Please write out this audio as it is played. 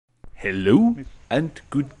Hello and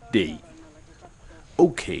good day.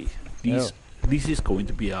 Okay, this is going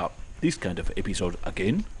to be this kind of episode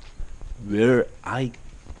again, where I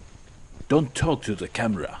don't talk to the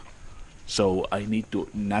camera, so I need to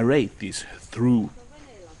narrate this through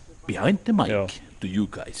behind the mic Joo. to you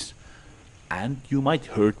guys. And you might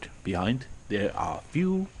heard behind there are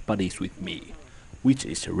few buddies with me, which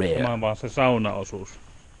is Tämä rare. on vaan se saunaosuus.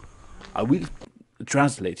 I will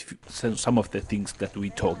translate some of the things that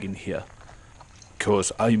we talk in here,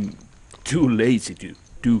 because I'm too lazy to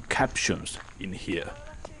do captions in here.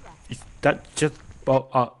 Is that just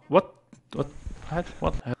what?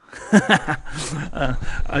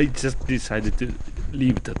 I just decided to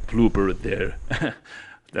leave that blooper there.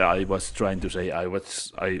 That I was trying to say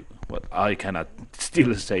I cannot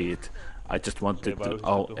still say it. I just wanted to.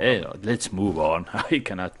 Let's move on. I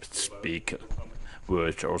cannot speak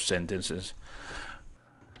words or sentences.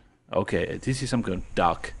 Okay, this is some kind of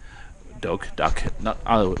duck. Not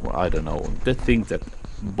I don't know. The thing that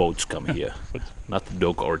boats come here, not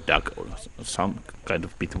dog or duck or some kind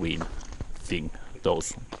of between thing.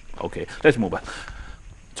 Those. Okay, let's move on.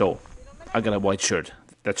 So, I got a white shirt.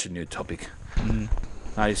 That's a new topic.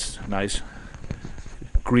 Nice.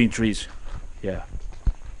 Green trees. Yeah.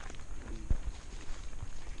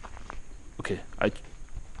 Okay,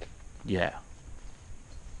 yeah.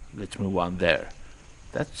 Let's move on there.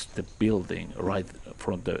 That's the building right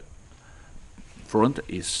from the front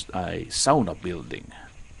is a sauna building.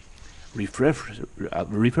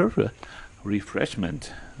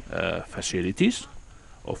 Refreshment facilities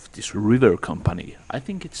of this river company. I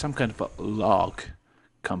think it's some kind of a log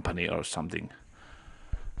company or something.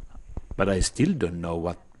 But I still don't know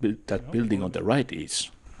what that building on the right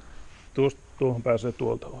is. Tuohon pääsee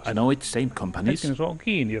tuolta vasta. I know it's same companies, Hetkinen, se on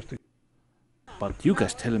kiinni josti. but you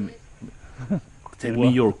guys tell me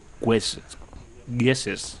your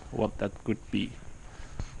guesses what that could be.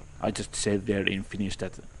 I just said there in Finnish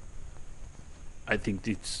that I think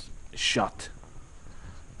it's shut.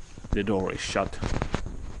 The door is shut.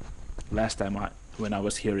 Last time when I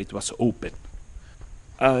was here it was open.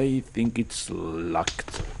 I think it's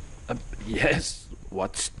locked. Yes,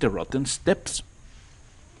 what's the rotten steps?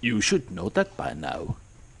 You should know that by now.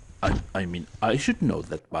 I mean, I should know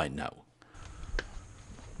that by now.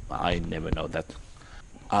 I never know that.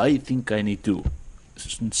 I think I need to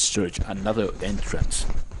search another entrance.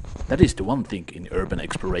 That is the one thing in urban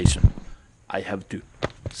exploration. I have to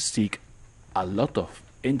seek a lot of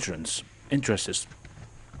entrances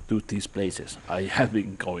to these places. I have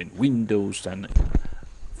been going windows and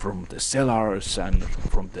from the cellars and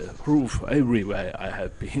from the roof, everywhere I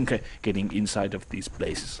have been getting inside of these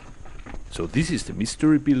places. So this is the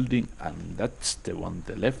mystery building, and that's the one on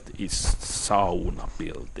the left is sauna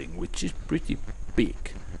building, which is pretty big.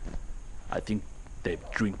 I think they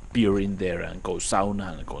drink beer in there and go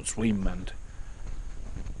sauna and go swim, and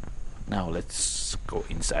now let's go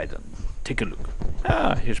inside and take a look.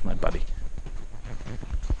 Here's my buddy.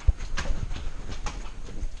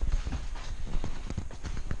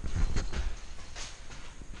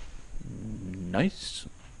 Nice.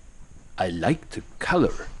 I like the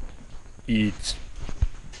color. It's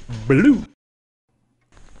blue.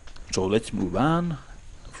 So let's move on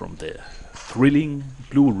from the thrilling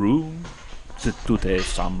blue room to the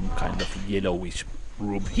some kind of yellowish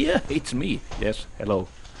room. Here, it's me. Yes, hello.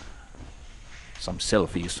 Some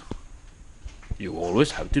selfies. You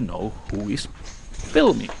always have to know who is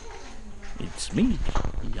filming. It's me,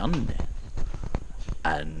 Janne.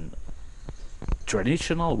 And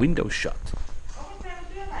traditional window shot.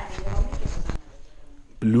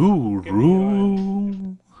 Blue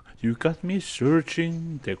room. You got me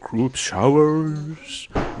searching the group showers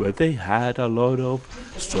where they had a lot of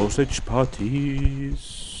sausage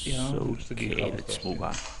parties. Okay, let's move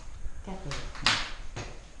on.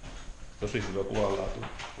 Tosi hyvä kuvanlaatu.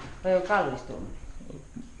 Vai on kallistunut?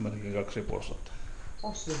 Melkein 2,5.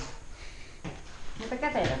 Ossi. Mutta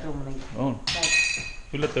käteillä tuommoinen. On.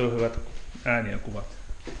 Yllättävän hyvät ääni ja kuvat.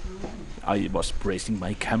 I was praising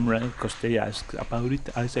my camera because they asked about it.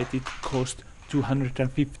 I said it cost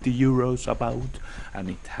 250 euros about, and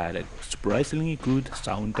it had a surprisingly good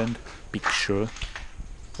sound and picture.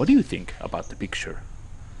 What do you think about the picture?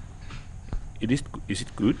 Is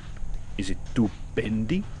it good? Is it too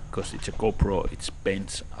bendy? Because it's a GoPro, it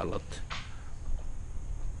bends a lot.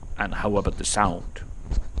 And how about the sound?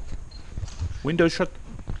 Window shot,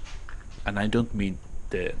 and I don't mean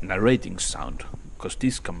the narrating sound, because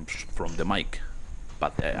this comes from the mic,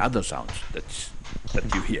 but the other sounds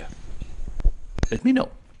that you hear. Let me know.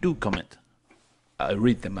 Do comment. I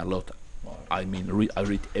read them a lot. I mean, I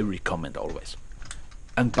read every comment always.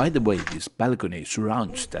 And by the way, this balcony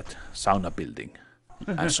surrounds that sauna building.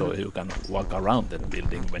 And so you can walk around that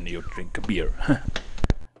building when you drink a beer.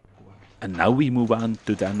 And now we move on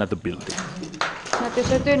to the another building. Näytkö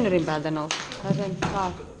se tynnyrin päältä nousi? Tai sen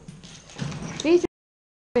saa. Viisi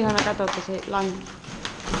ihana katsotte se lanki.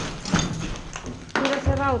 Kyllä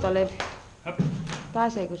se rautalevy.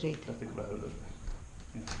 Pääseekö siitä? Lähtikö vähän ylös?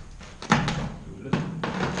 Ylös.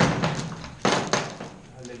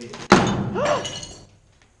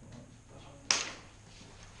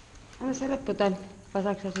 Anna se reppu tän.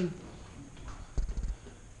 Vasaatko sä sinne?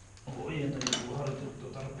 Oi, en ole harjoitettu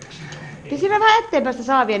tarpeeksi. Pisivä vähän eteenpäin sitä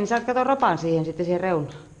saavia, niin saat kato rapan siihen sitten siihen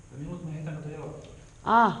reunaan. Minut mä heitän kato jalottua.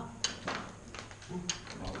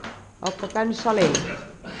 Ootko käynyt salilla?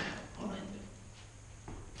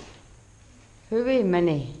 Hyvin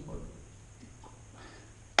meni.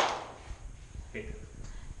 Heitä.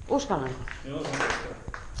 Uskallanko? Joo,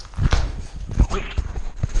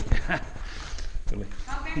 tuli.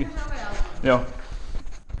 Joo.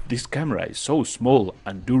 This camera is so small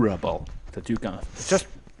and durable that you can just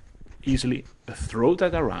easily throw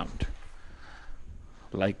that around.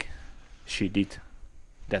 Like she did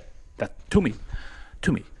that to me.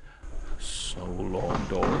 So long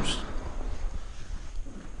doors.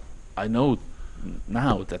 I know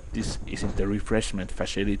now that this isn't the refreshment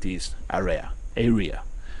facilities area,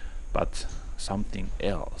 but something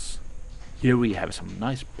else. Here we have some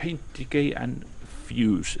nice paint decay and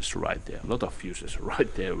fuses right there. A lot of fuses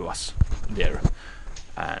right there was there.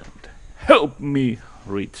 And help me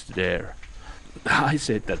reach there. I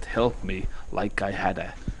said that help me like I had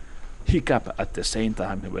a hiccup at the same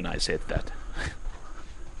time when I said that.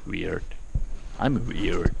 Weird. I'm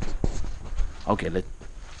weird. Okay,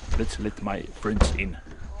 let's let my friends in.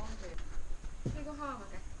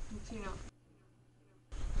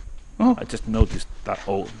 Oh. I just noticed that,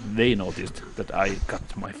 they noticed that I cut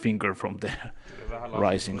my finger from the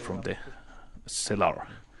rising from the cellar.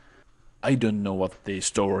 I don't know what they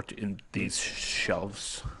stored in these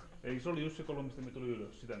shelves. Eikö se oli Jussi Kolmesta, me tuli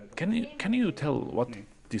ylös? Sitä Can you tell what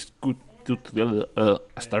this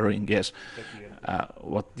starring guess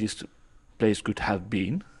what this place could have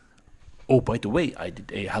been? Oh, by the way, I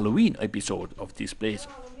did a Halloween episode of this place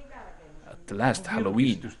at the last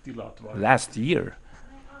Halloween last year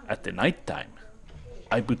at the night time.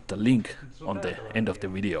 I put the link on the end of the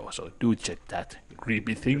video, so do check that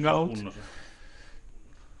creepy thing out.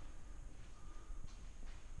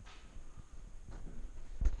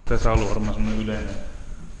 Tässä on ollut varmaan semmonen yleinen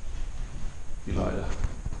tilaaja.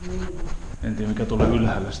 En tiedä mikä tulee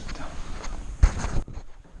ylhäällä sitten.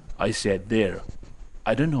 I said there,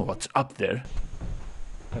 I don't know what's up there.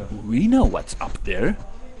 We know what's up there.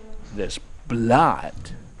 There's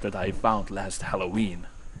blood that I found last Halloween.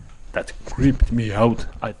 That creeped me out.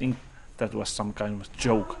 I think that was some kind of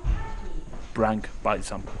joke, prank by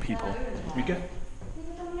some people. Mikä?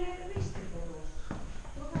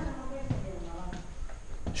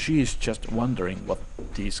 She is just wondering what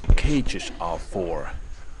these cages are for.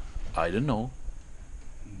 I don't know.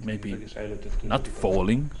 Maybe not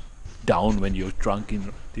falling down when you're drunk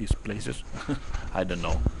in these places. I don't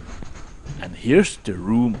know. And here's the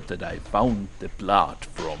room that I found the blood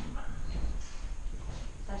from.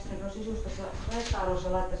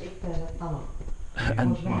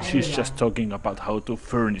 And she's just talking about how to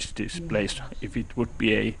furnish this place if it would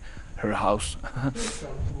be her house.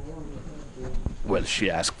 Well, she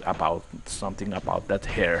asked about something about that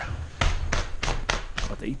hair,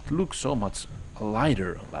 but it looks so much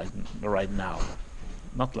lighter like right now,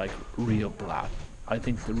 not like real blood. I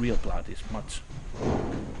think the real blood is much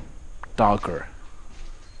darker.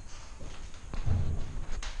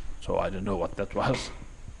 So I don't know what that was,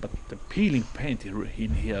 but the peeling paint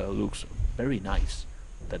in here looks very nice,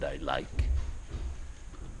 that I like.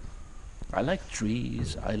 I like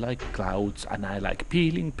trees, I like clouds, and I like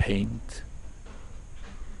peeling paint.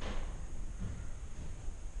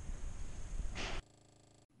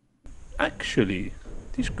 Actually,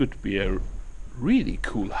 this could be a really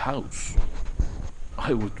cool house.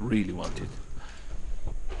 I would really want it.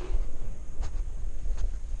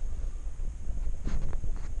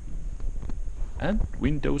 And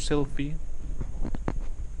window selfie.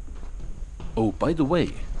 Oh, by the way,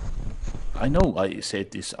 I know I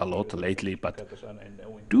said this a lot lately, but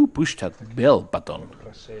do push that bell button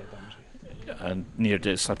and near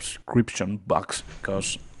the subscription box,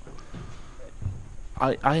 because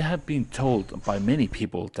I have been told by many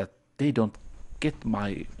people that they don't get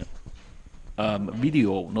my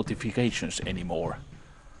video notifications anymore.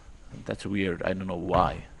 That's weird, I don't know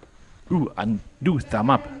why. Ooh, and do thumb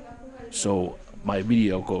up, so my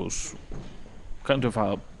video goes kind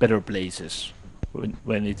of better places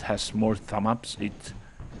when it has more thumb ups, it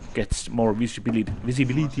gets more visibility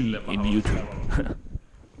in YouTube.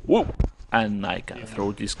 Whoa! And I can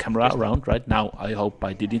throw this camera around right now. I hope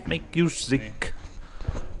I didn't make you sick.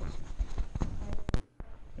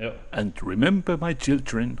 Joo. And remember, my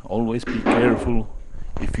children, always be careful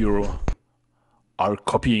if you are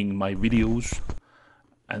copying my videos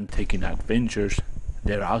and taking adventures.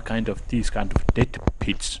 There are these kind of dead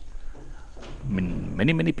pits in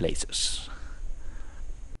many places.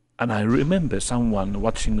 And I remember someone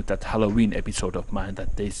watching that Halloween episode of mine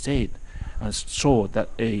that they said and saw that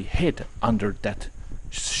a head under that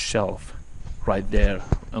shelf right there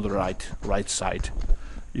on the right side.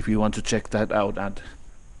 If you want to check that out and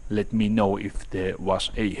let me know if there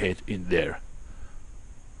was a head in there.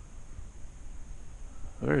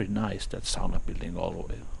 Very nice, that sauna building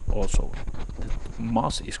also. The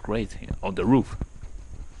moss is great here on the roof.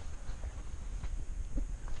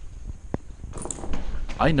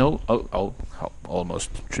 I know. Oh,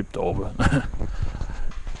 almost tripped over.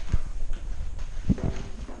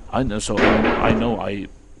 I know. I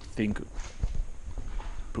think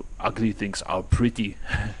ugly things are pretty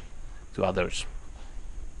to others,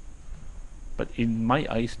 but in my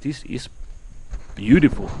eyes, this is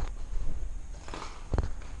beautiful.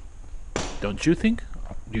 Don't you think?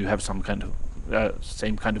 Do you have some kind of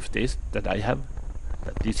same kind of taste that I have?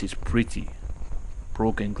 That this is pretty,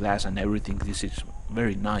 broken glass and everything. This is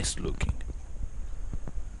very nice looking.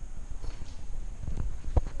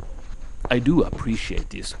 I do appreciate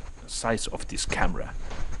this size of this camera.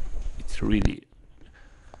 It really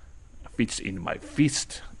fits in my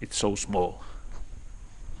fist. It's so small.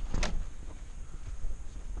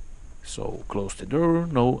 So close the door.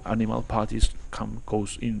 No animal parties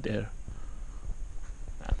goes in there.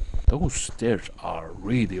 And those stairs are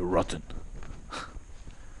really rotten.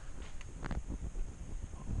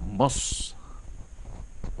 Moss.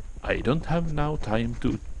 I don't have now time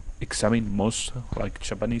to examine moss like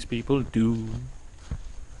Japanese people do.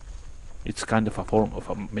 It's kind of a form of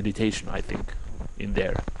a meditation, I think, in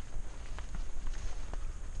there.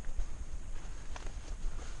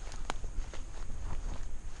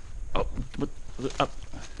 Oh, but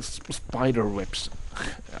spider webs.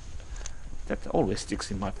 That always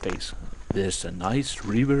sticks in my face. There's a nice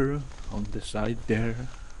river on the side there.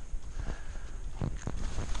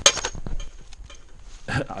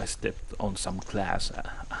 I stepped on some glass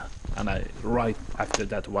and I right after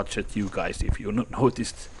that watched you guys if you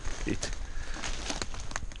noticed it.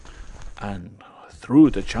 And through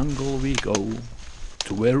the jungle we go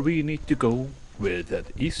to where we need to go. Where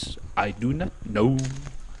that is, I do not know.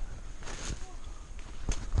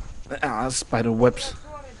 Spider webs.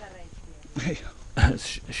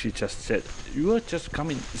 She just said, you are just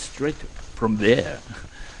coming straight from there.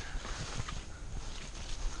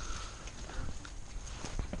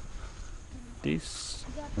 This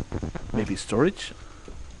maybe storage.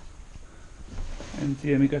 En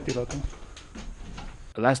tiedä mikä tilata.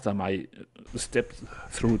 Last time I stepped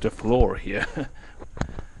through the floor here.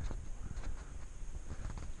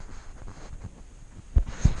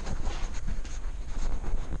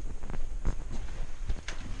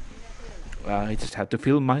 I just had to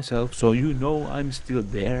film myself so you know I'm still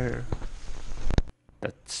there.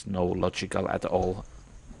 That's no logical at all.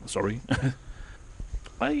 Sorry.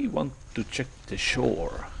 I want to check the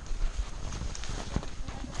shore.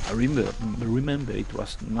 I remember it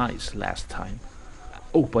was nice last time.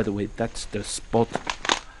 Oh, by the way, that's the spot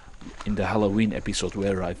in the Halloween episode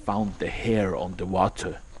where I found the hair on the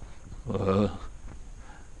water.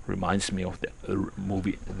 Reminds me of the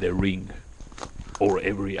movie The Ring, or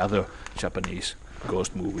every other Japanese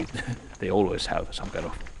ghost movie. They always have some kind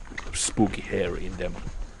of spooky hair in them.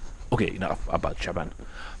 Okay, enough about Japan.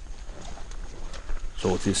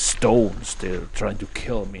 So these stones, they're trying to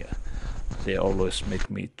kill me. They always make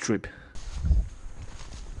me trip.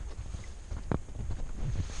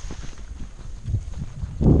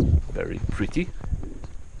 Very pretty.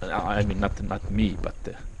 I mean, not me, but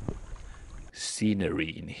the scenery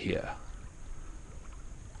in here.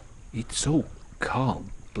 It's so calm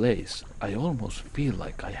place. I almost feel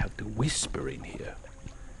like I have to whisper in here.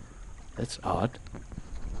 That's odd.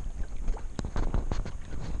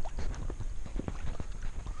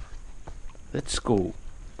 Let's go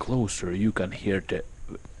closer. You can hear the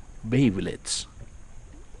wavelets.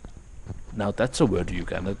 Now that's a word you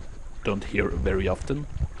don't hear very often.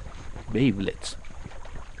 Wavelets.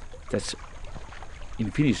 That's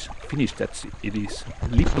in Finnish. It is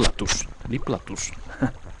liplatus. Liplatus.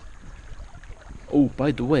 Oh,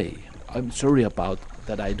 by the way, I'm sorry about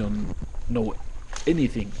that. I don't know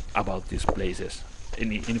anything about these places.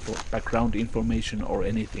 Any background information or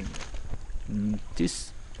anything.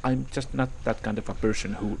 I'm just not that kind of a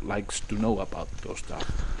person who likes to know about those stuff.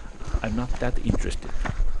 I'm not that interested.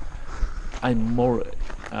 I'm more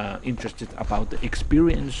interested about the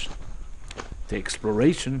experience, the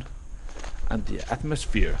exploration, and the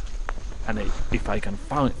atmosphere, and if I can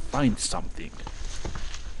find something.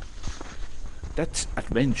 That's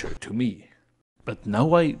adventure to me. But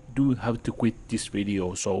now I do have to quit this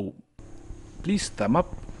video, so please thumb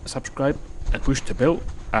up, subscribe, and push the bell,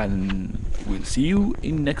 and we'll see you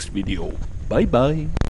in next video. Bye bye!